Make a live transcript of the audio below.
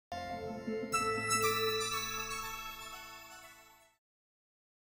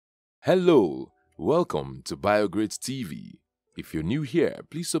Hello, welcome to Biography TV. If you're new here,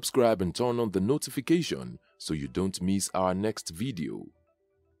 please subscribe and turn on the notification so you don't miss our next video.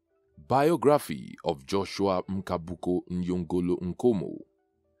 Biography of Joshua Mqabuko Nyongolo Nkomo.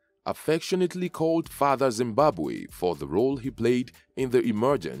 Affectionately called Father Zimbabwe for the role he played in the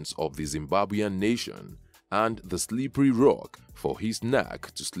emergence of the Zimbabwean nation, and the slippery rock for his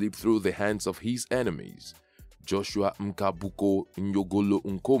knack to slip through the hands of his enemies, Joshua Mqabuko Nyongolo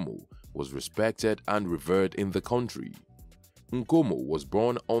Nkomo was respected and revered in the country. Nkomo was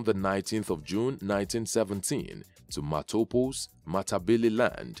born on the 19th of June 1917 to Matopos,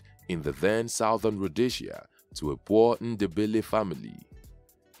 Matabeleland in the then Southern Rhodesia to a poor Ndebele family.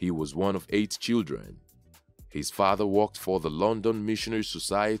 He was one of 8 children. His father worked for the London Missionary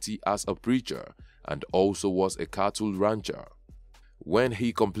Society as a preacher and also was a cattle rancher. When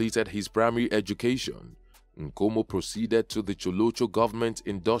he completed his primary education, Nkomo proceeded to the Cholocho Government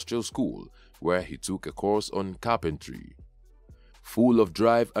Industrial School, where he took a course on carpentry. Full of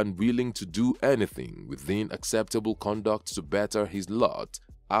drive and willing to do anything within acceptable conduct to better his lot,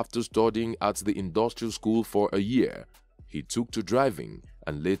 after studying at the industrial school for a year, he took to driving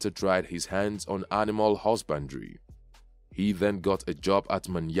and later tried his hands on animal husbandry. He then got a job at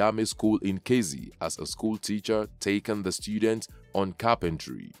Manyame School in Kezi as a school teacher, taking the students on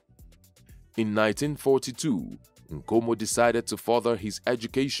carpentry. In 1942, Nkomo decided to further his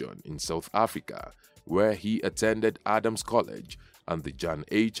education in South Africa, where he attended Adams College and the Jan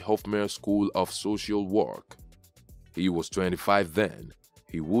H. Hofmeyr School of Social Work. He was 25 then.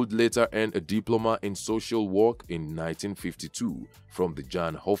 He would later earn a diploma in social work in 1952 from the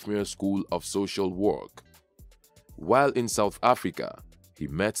Jan Hofmeyr School of Social Work. While in South Africa, he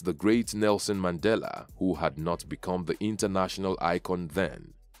met the great Nelson Mandela, who had not become the international icon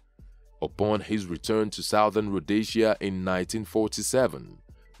then. Upon his return to Southern Rhodesia in 1947,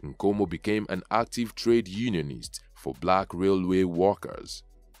 Nkomo became an active trade unionist for black railway workers.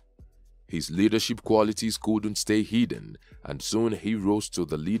 His leadership qualities couldn't stay hidden, and soon he rose to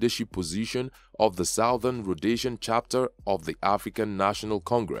the leadership position of the Southern Rhodesian chapter of the African National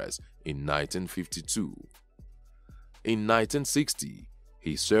Congress in 1952. In 1960,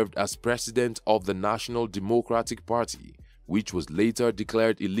 he served as president of the National Democratic Party, which was later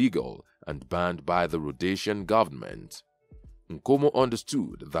declared illegal and banned by the Rhodesian government. Nkomo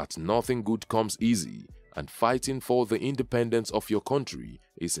understood that nothing good comes easy, and fighting for the independence of your country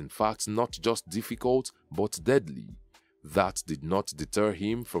is in fact not just difficult but deadly. That did not deter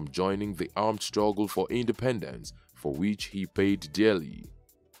him from joining the armed struggle for independence, for which he paid dearly.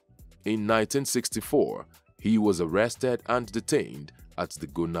 In 1964, he was arrested and detained at the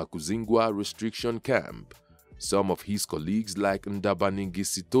Gonakuzingwa restriction camp. Some of his colleagues like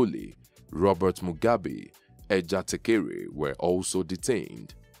Ndabaningisitole, Robert Mugabe, Eja Tekere were also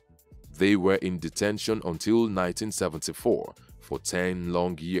detained. They were in detention until 1974 for 10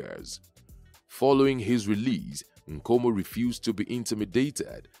 long years. Following his release, Nkomo refused to be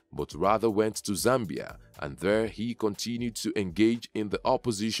intimidated but rather went to Zambia, and there he continued to engage in the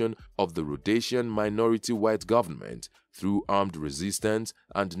opposition of the Rhodesian minority white government through armed resistance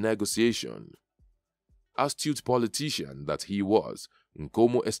and negotiation. Astute politician that he was,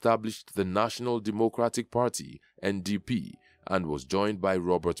 Nkomo established the National Democratic Party (NDP) and was joined by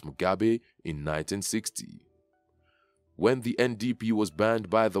Robert Mugabe in 1960. When the NDP was banned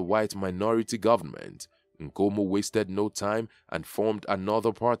by the white minority government, Nkomo wasted no time and formed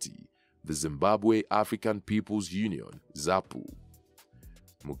another party, the Zimbabwe African People's Union (ZAPU).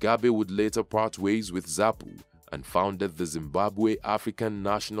 Mugabe would later part ways with ZAPU and founded the Zimbabwe African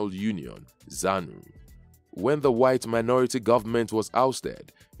National Union (ZANU). When the white minority government was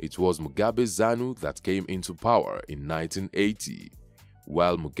ousted, it was Mugabe's ZANU that came into power in 1980.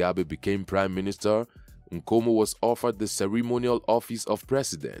 While Mugabe became prime minister, Nkomo was offered the ceremonial office of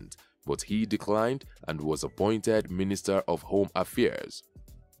president, but he declined and was appointed Minister of Home Affairs.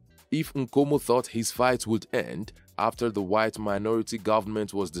 If Nkomo thought his fight would end after the white minority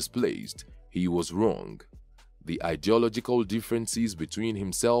government was displaced, he was wrong. The ideological differences between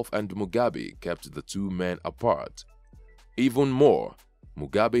himself and Mugabe kept the two men apart. Even more,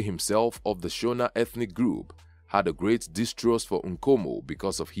 Mugabe himself of the Shona ethnic group had a great distrust for Nkomo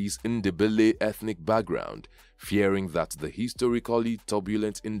because of his Ndebele ethnic background, fearing that the historically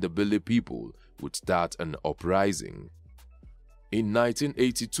turbulent Ndebele people would start an uprising. In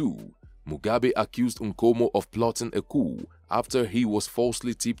 1982, Mugabe accused Nkomo of plotting a coup after he was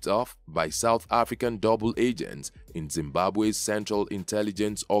falsely tipped off by South African double agents in Zimbabwe's Central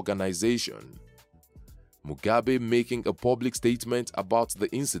Intelligence Organization. Mugabe, making a public statement about the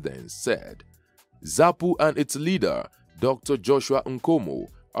incident, said, "ZAPU and its leader, Dr. Joshua Nkomo,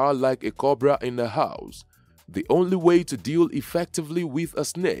 are like a cobra in a house. The only way to deal effectively with a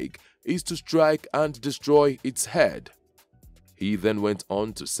snake is to strike and destroy its head." He then went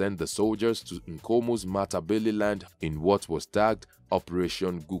on to send the soldiers to Nkomo's Matabeleland in what was tagged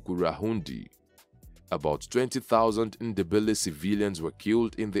Operation Gukurahundi. About 20,000 Ndebele civilians were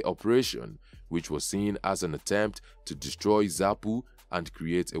killed in the operation, which was seen as an attempt to destroy ZAPU and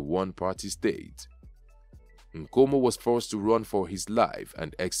create a one-party state. Nkomo was forced to run for his life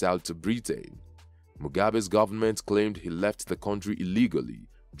and exiled to Britain. Mugabe's government claimed he left the country illegally,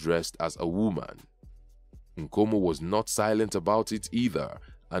 dressed as a woman. Nkomo was not silent about it either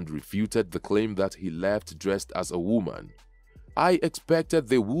and refuted the claim that he left dressed as a woman. "I expected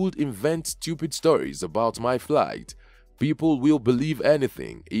they would invent stupid stories about my flight. People will believe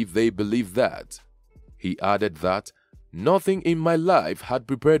anything if they believe that." He added that, "Nothing in my life had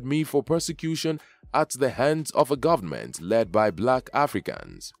prepared me for persecution at the hands of a government led by black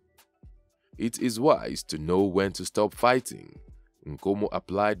Africans. It is wise to know when to stop fighting." Nkomo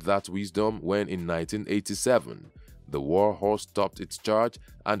applied that wisdom when in 1987, the war horse stopped its charge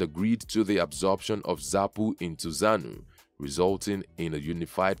and agreed to the absorption of ZAPU into ZANU, resulting in a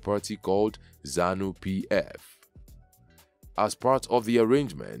unified party called ZANU-PF. As part of the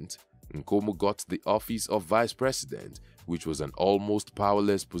arrangement, Nkomo got the office of vice president, which was an almost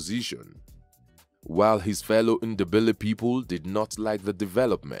powerless position. While his fellow Ndebele people did not like the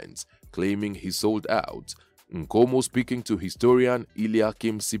developments, claiming he sold out, Nkomo, speaking to historian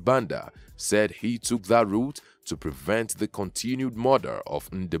Eliakim Sibanda, said he took that route to prevent the continued murder of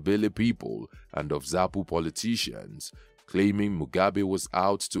Ndebele people and of ZAPU politicians, claiming Mugabe was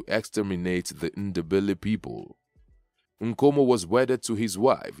out to exterminate the Ndebele people. Nkomo was wedded to his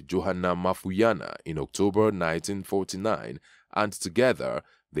wife Johanna Mafuyana in October 1949, and together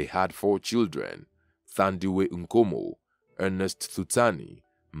they had 4 children: Thandiwe Nkomo, Ernest Thutani,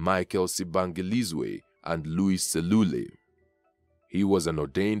 Michael Sibangilizwe, and Louis Selule. He was an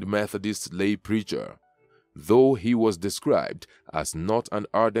ordained Methodist lay preacher. Though he was described as not an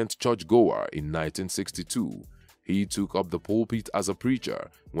ardent churchgoer in 1962, he took up the pulpit as a preacher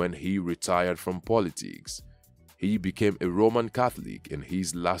when he retired from politics. He became a Roman Catholic in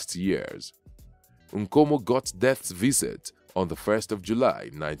his last years. Nkomo got death's visit on the 1st of July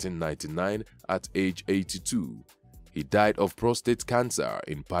 1999 at age 82. He died of prostate cancer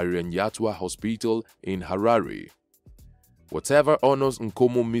in Parianyatwa Hospital in Harare. Whatever honors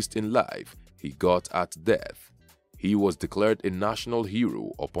Nkomo missed in life, he got at death. He was declared a national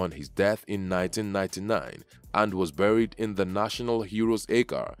hero upon his death in 1999 and was buried in the National Heroes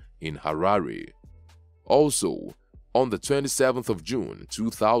Acre in Harare. Also, on the 27th of June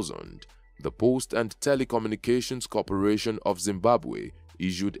 2000, the Post and Telecommunications Corporation of Zimbabwe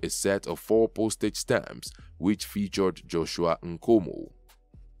issued a set of 4 postage stamps which featured Joshua Nkomo.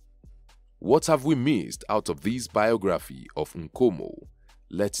 What have we missed out of this biography of Nkomo?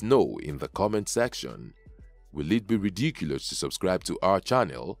 Let's know in the comment section. Will it be ridiculous to subscribe to our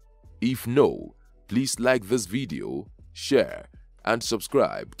channel? If no, please like this video, share, and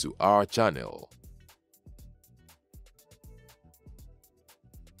subscribe to our channel.